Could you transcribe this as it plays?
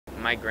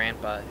my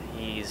grandpa,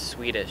 he's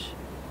Swedish,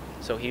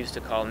 so he used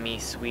to call me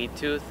Sweet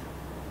Tooth,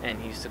 and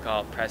he used to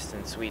call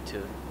Preston Sweet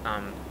Tooth,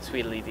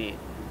 Sweetly D.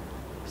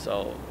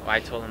 So I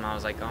told him, I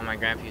was like, oh, my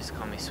grandpa used to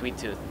call me Sweet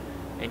Tooth,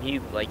 and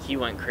he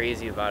went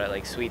crazy about it,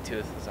 like Sweet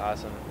Tooth is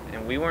awesome,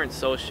 and we weren't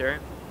so sure.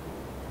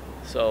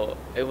 So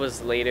it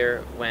was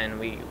later when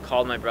we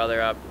called my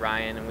brother up,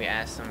 Ryan, and we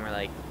asked him, we're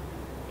like,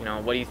 you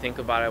know, what do you think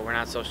about it? We're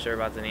not so sure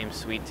about the name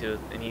Sweet Tooth.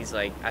 And he's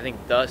like, I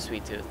think the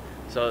Sweet Tooth.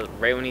 So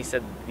right when he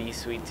said the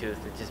Sweet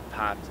Tooth, it just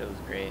popped. It was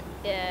great.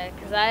 Yeah,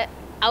 because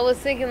I was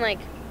thinking, like,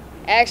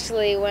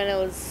 actually when it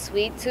was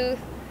Sweet Tooth,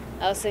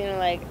 I was thinking,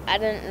 like, I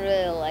didn't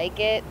really like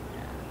it.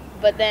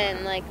 But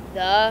then, like,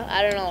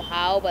 I don't know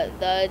how, but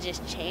the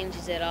just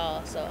changes it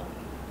all. So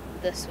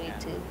the Sweet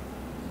Tooth.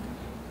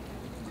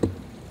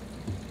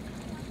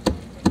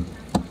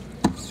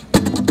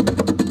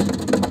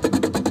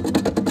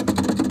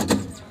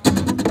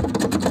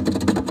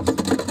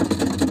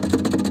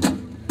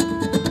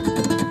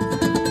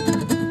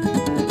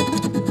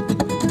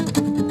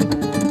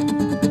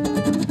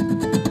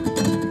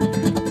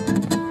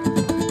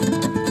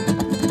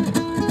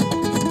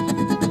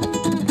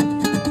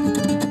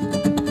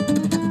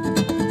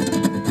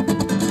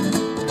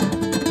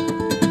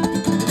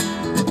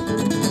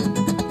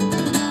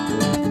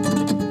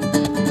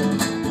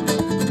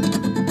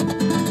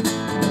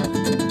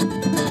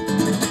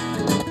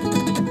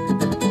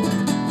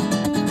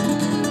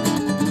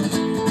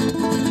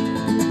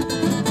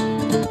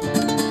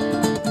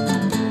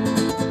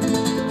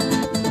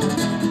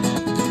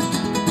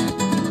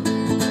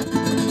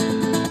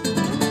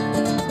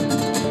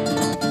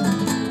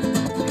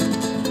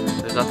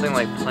 There's nothing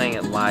like playing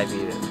it live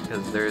either,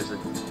 because there's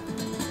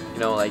you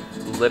know, like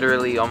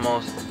literally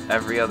almost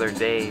every other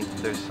day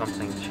there's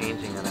something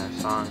changing in our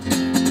song.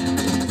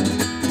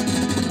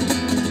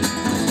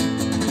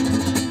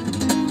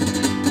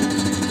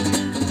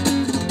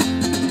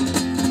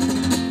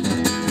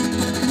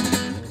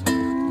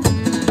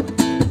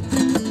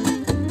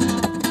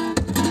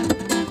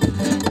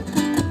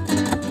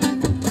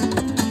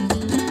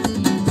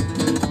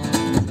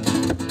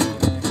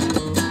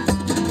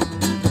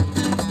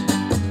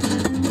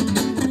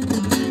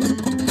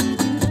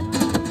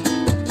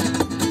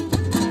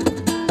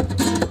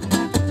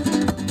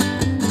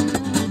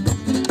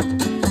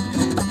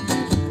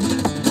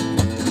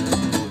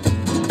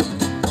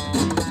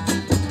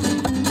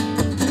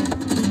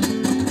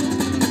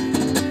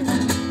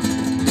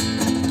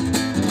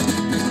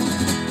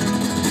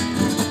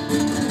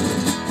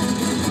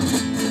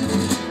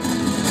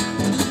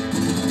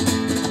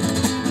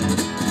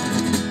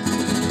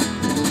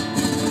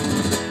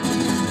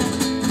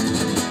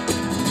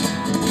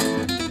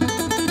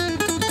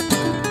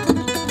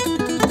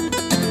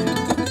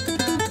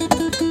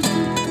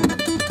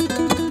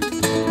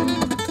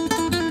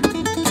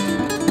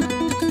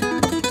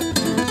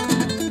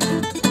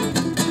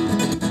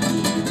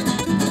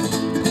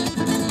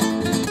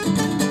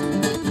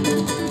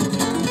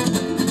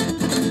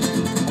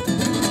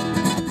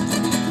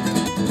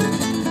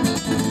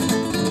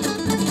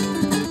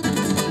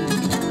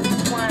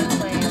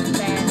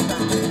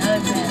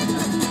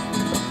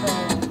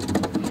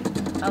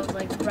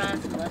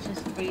 Let's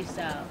just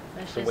freestyle.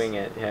 Let's just wing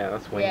it. Yeah,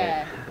 let's wing it.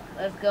 Yeah,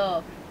 let's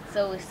go.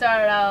 So we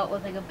started out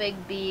with like a big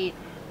beat,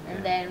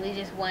 and then we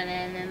just went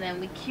in, and then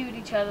we cued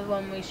each other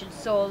when we should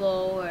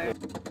solo or.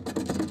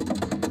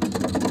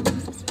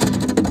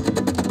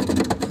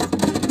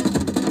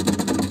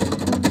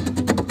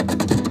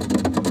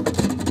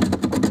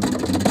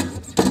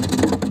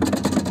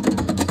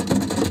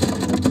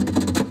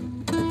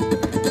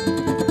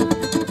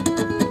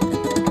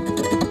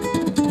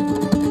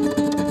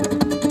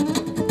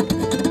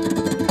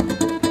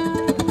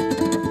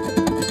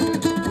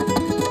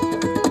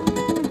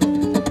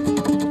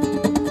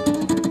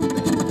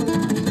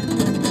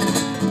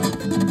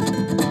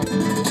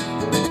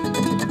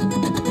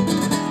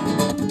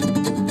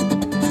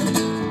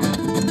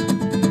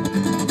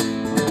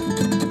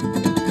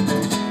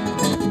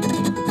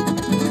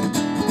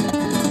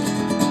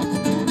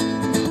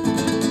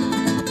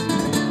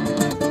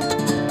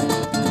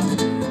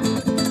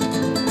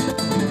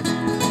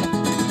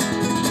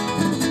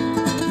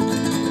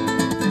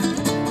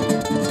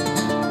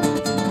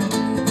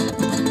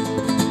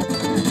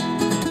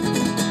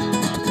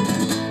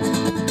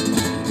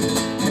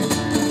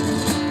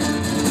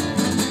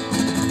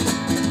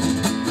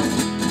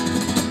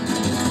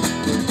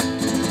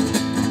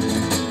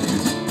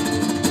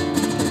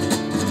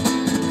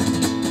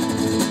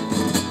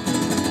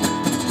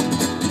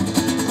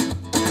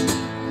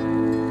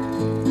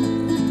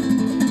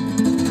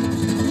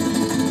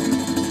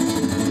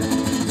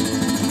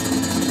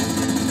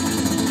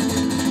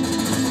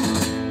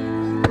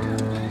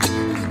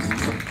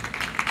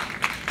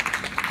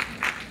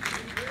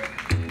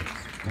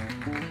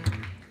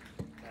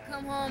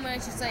 Home and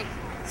it's just like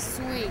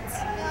sweet.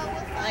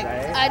 Like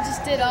I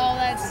just did all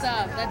that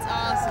stuff. That's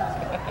awesome.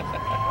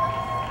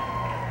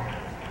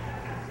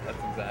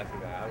 That's exactly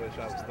that. I wish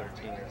I was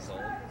 13 years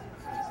old,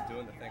 just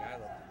doing the thing I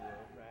love.